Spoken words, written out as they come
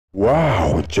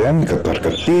Wow, Jen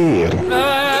ketar-ketir.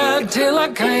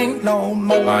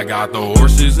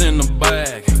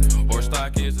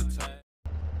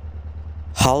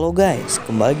 Halo guys,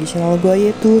 kembali di channel gue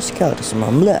yaitu Sekitar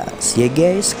 19. Ya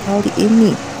guys, kali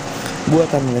ini gue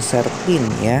akan nge-share clean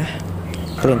ya.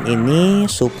 Clean ini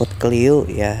support Cleo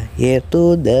ya,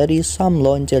 yaitu dari Samp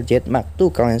launcher Mark tuh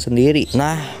kalian sendiri.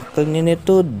 Nah, clean ini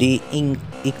tuh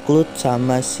di-include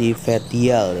sama si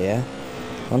video ya.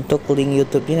 Untuk link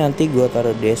YouTube-nya nanti gue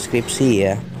taruh di deskripsi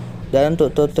ya. Dan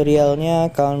untuk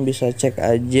tutorialnya kalian bisa cek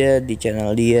aja di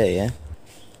channel dia ya.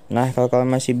 Nah, kalau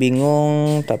kalian masih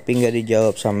bingung tapi nggak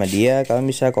dijawab sama dia, kalian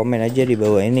bisa komen aja di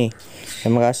bawah ini.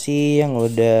 Terima kasih yang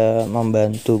udah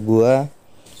membantu gua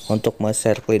untuk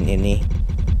nge-share clean ini.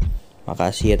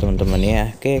 Makasih ya teman-teman ya.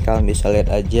 Oke, kalian bisa lihat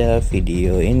aja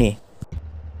video ini.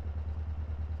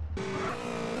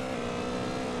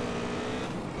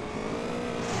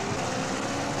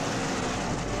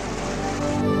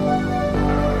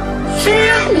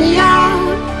 Fill me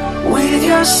out with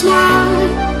your smile.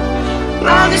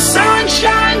 Now the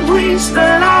sunshine brings the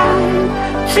light.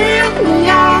 Fill me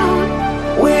out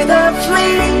with a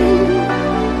flame.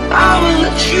 I will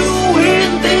let you in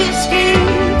this game.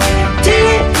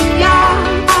 Take me out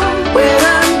when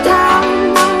I'm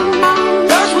down.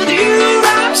 'Cause with you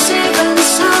I'm safe and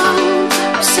sound.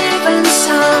 Safe and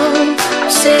sound.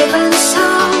 Safe and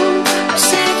sound.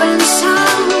 Safe and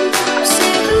sound.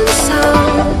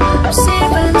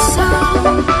 Safe and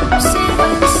sound. Safe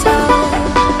and sound.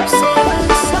 Safe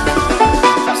and sound.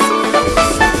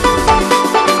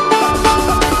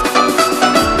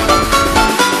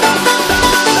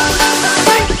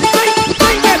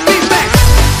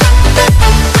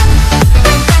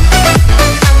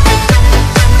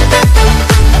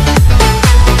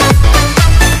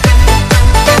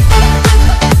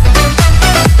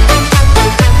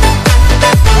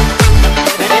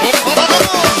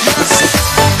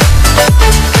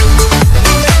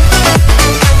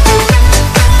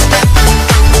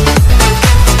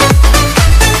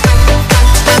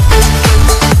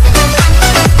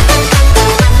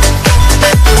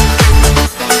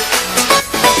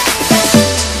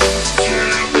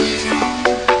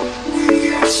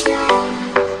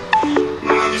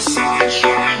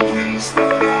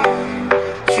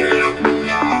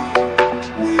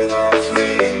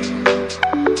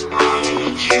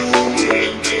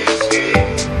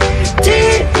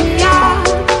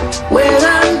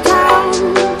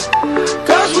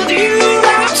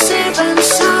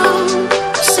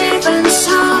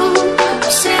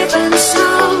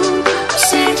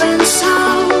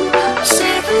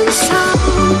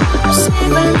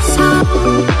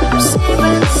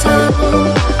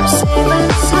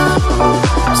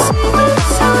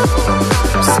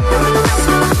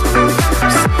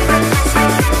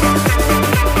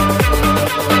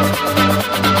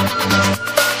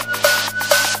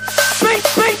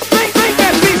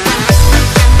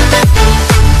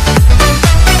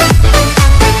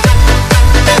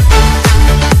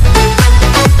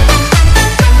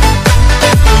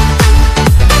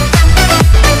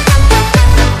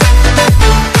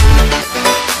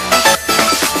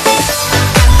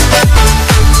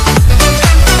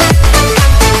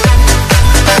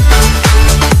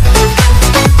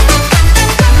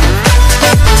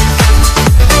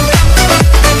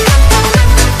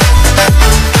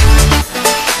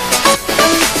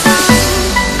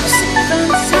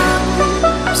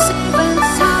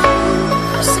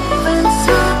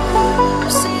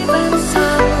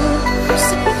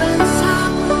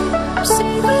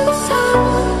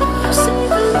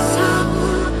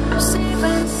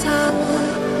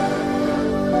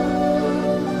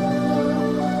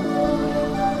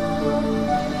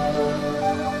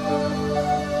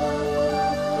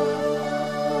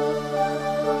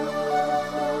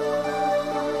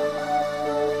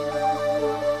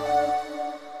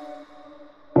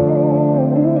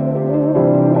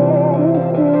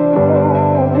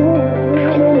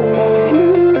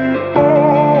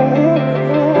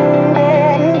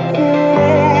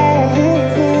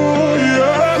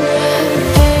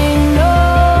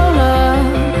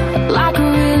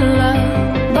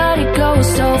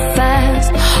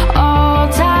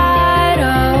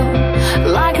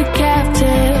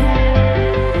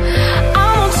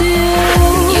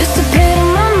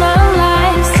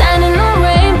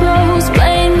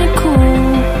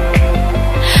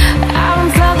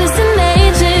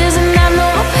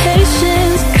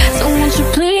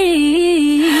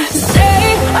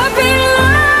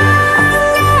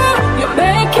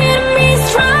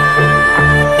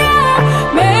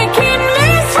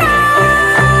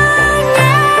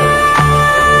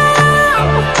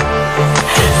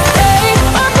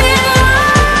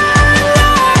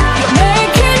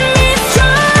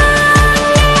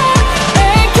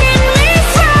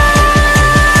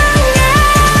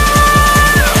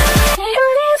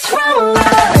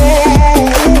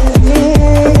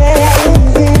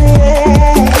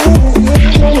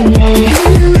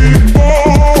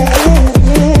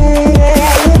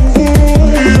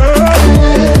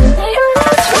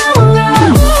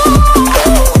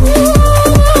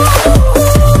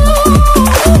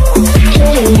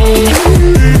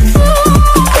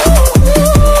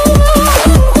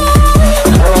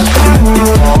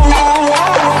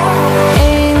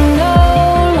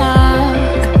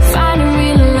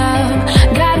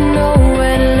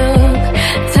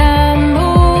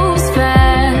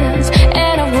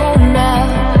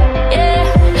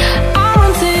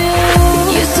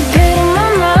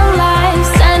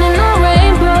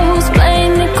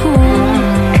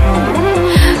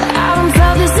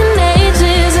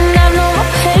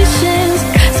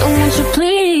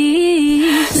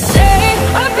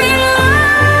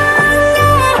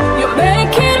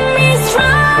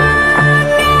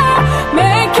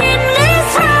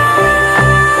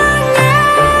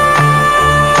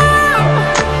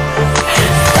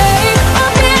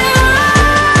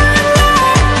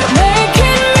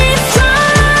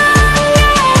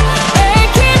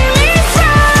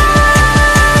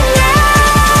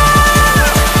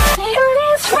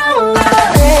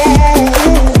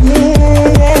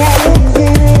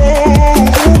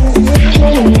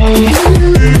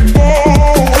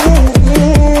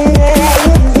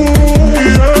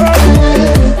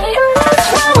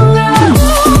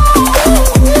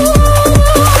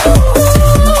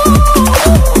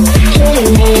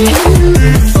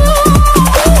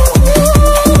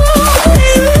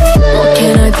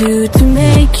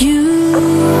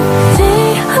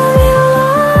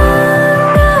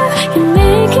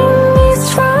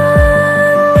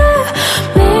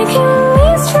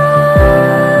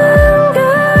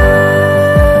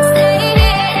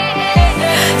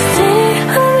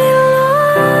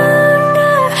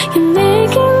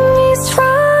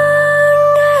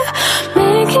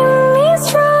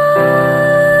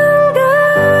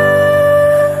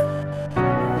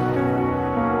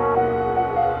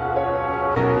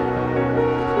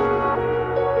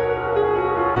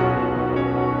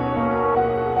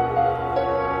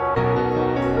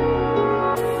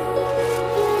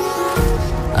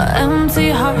 empty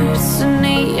hearts and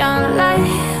neon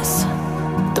lights.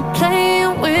 They're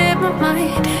playing with my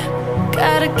mind.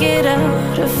 Gotta get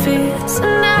out of here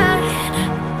tonight.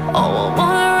 Oh, I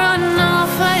wanna run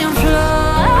off and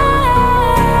fly.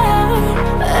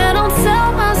 And I'll tell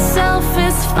myself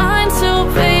it's fine to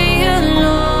be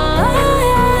alone,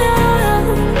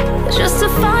 just to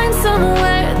find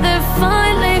somewhere that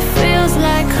finally feels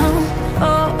like home.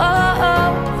 Oh, oh,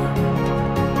 oh.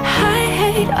 I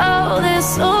hate all this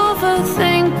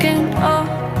overthinking. Oh,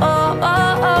 oh,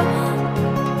 oh, oh.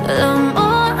 The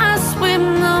more I swim,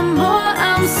 the more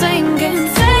I'm sinking.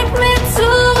 Take me to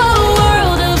a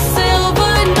world of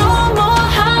silver, no more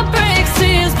heartbreaks,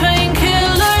 tears,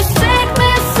 painkillers. Take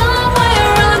me somewhere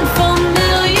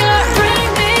unfamiliar, bring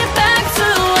me back to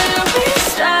where we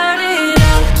started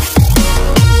out.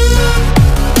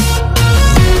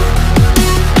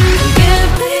 Get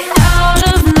me out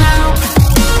of now,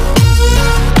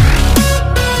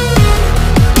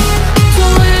 to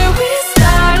where we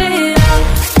started out.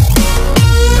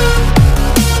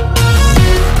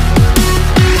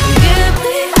 Get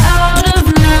me out of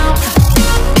now,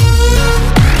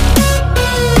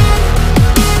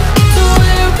 to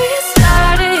where we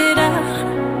started out.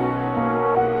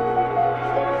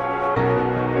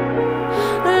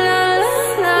 La la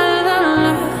la la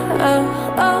la, oh,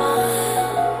 oh.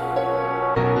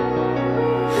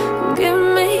 Get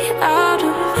me out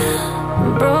of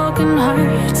broken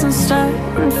hearts and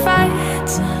starting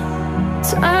fights,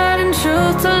 turning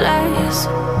truth to lies.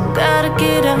 Gotta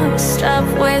get up, stop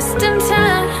wasting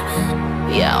time.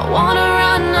 Yeah, I wanna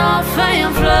run off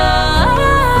and fly.